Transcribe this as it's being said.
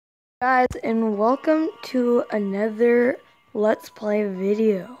Guys, and welcome to another Let's Play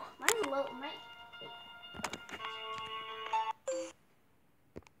video.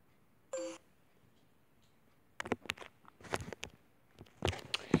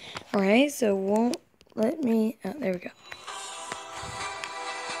 Alright, so won't let me... Oh, there we go.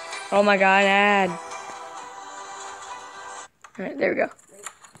 Oh my god, ad. Alright, there we go.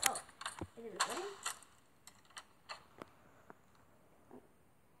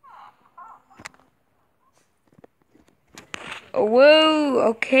 Oh, whoa,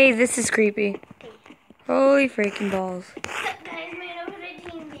 okay, this is creepy. Holy freaking balls. What's up, guys? My name is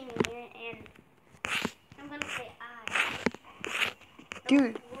Team Gaming here, and I'm gonna say I.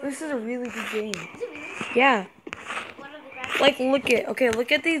 Dude, this is a really good game. Is it really? Yeah. What are the graphics? Like,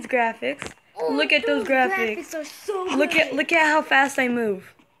 look at these graphics. Look at those graphics. Are so good. Look at how fast I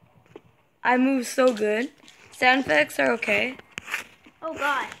move. I move so good. Sound effects are okay. Oh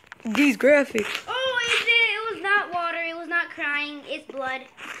god. These graphics. Oh, it was not water. It was not crying. It's blood.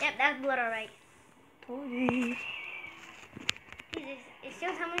 Yep, that's blood, alright. Holy. It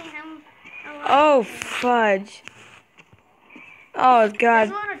shows how long. Oh fudge. Oh I god.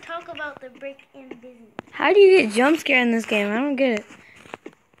 just want to talk about the break-in business. How do you get jump scared in this game? I don't get it.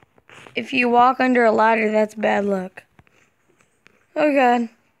 If you walk under a ladder, that's bad luck. Oh god.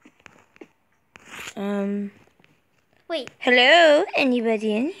 Wait. Hello?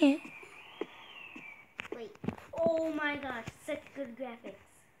 Anybody in here? Wait. Oh my gosh, such good graphics.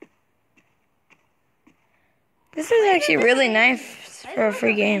 This is actually really nice for a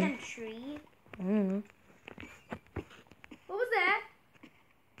free game. Tree? Mm. What was that?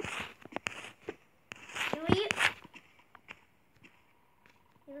 Elliot?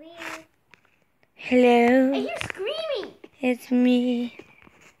 Hello? I hear screaming. It's me.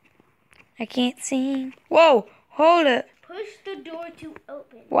 I can't sing. Whoa! Hold it. Push the door to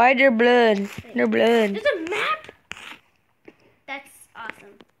open. Why there blood? There's blood. There's a map? That's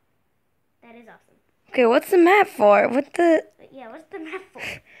awesome. That is awesome. Okay, what's the map for? What the... But yeah, what's the map for?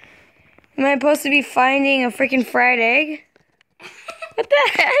 Am I supposed to be finding a freaking fried egg? What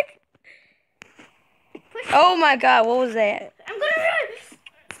the heck? Oh my god, what was that? I'm gonna run!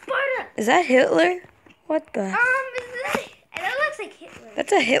 Sparta! Is that Hitler? What the? That looks like Hitler.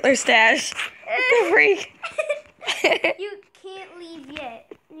 That's a Hitler stash. What the freak? You can't leave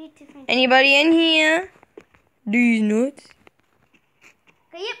yet. You need to find Anybody in here? These nuts?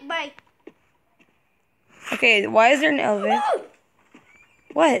 Okay, yep, bye. Okay, why is there an elevator? Oh!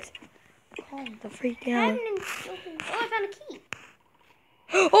 What? Calm the freak down. Oh, I found a key.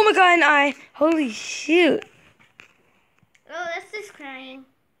 Oh my god, an eye. Holy shoot. Oh, that's just crying.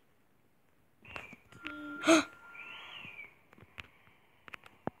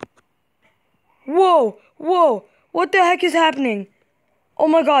 Whoa, whoa. What the heck is happening? Oh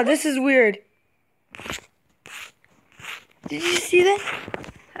my god, this is weird. Did you see that?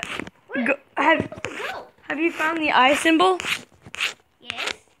 Go. Have you found the eye symbol?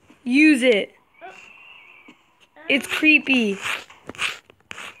 Yes. Use it. It's creepy.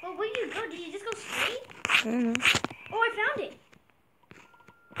 Well, where did you go? Did you just go straight? I don't know. Oh, I found it.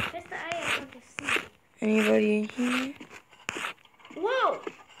 That's the eye I want to see. Anybody in here? Whoa.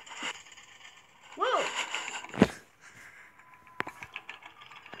 Whoa.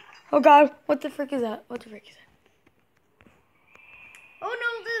 Oh god, what the frick is that? What the frick is that? Oh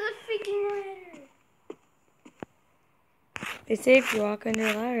no, there's a freaking ladder. They say if you walk under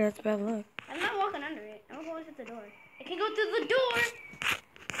a ladder, that's bad luck. I'm not walking under it. I'm going through the door. I can go through the door.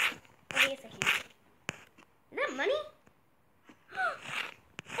 Oh, yes, I can. Is that money?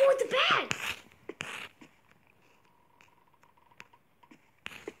 Oh, it's a bag.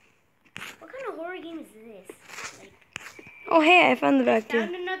 What kind of horror game is this? Like, Oh hey, I found the bag too.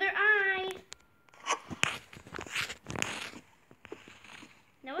 found another eye.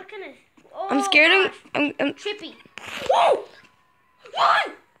 Now what kind of... Oh, I'm scared gosh. I'm Chippy. Whoa!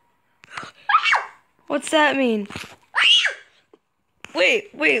 Run! What's that mean? Wait,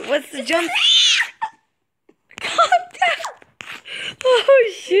 what's the jump? Calm down.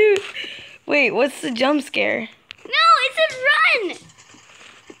 Oh shoot. Wait, what's the jump scare? No, it said run!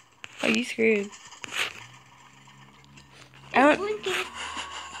 Oh, you screwed. I don't... Blinking.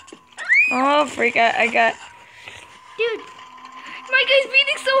 Oh, freak, I got... Dude, my guy's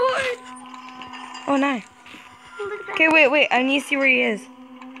beating so hard. Oh, nice. Oh, look at that. Okay, wait, I need to see where he is.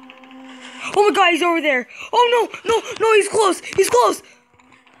 Oh my god, he's over there. Oh, no, he's close. He's close.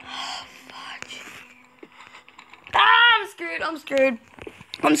 Oh, fudge. Ah, I'm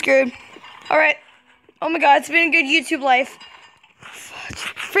screwed. All right. Oh my god, it's been a good YouTube life. Fudge.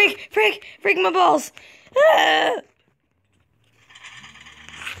 Freak my balls. Ah.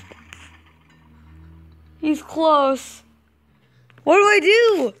 He's close. What do I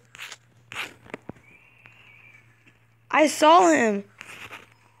do? I saw him.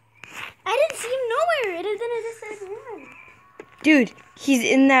 I didn't see him nowhere. It just said run. Dude, he's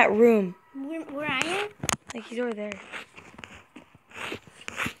in that room. Where I am? Like, he's over there.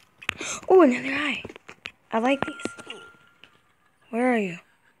 Oh, another eye. I like these. Where are you?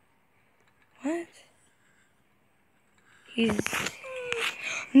 What?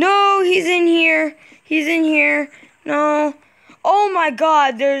 No, he's in here. He's in here. No. Oh my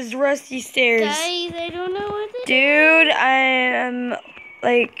god, there's rusty stairs. Guys, I don't know what to do. Dude, I am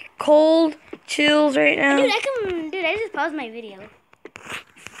like cold chills right now. Dude, I just paused my video.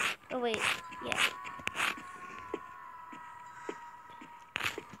 Oh wait, yeah.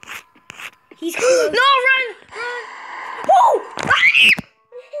 He's close. No, run! Whoa!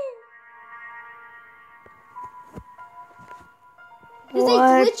 There's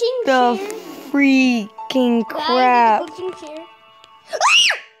What a glitching the chair. freaking Guys, crap? there's a glitching chair.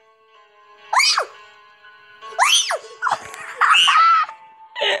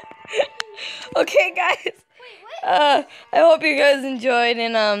 Okay, guys. Wait, what? I hope you guys enjoyed,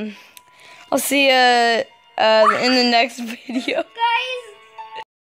 and I'll see you in the next video. Guys,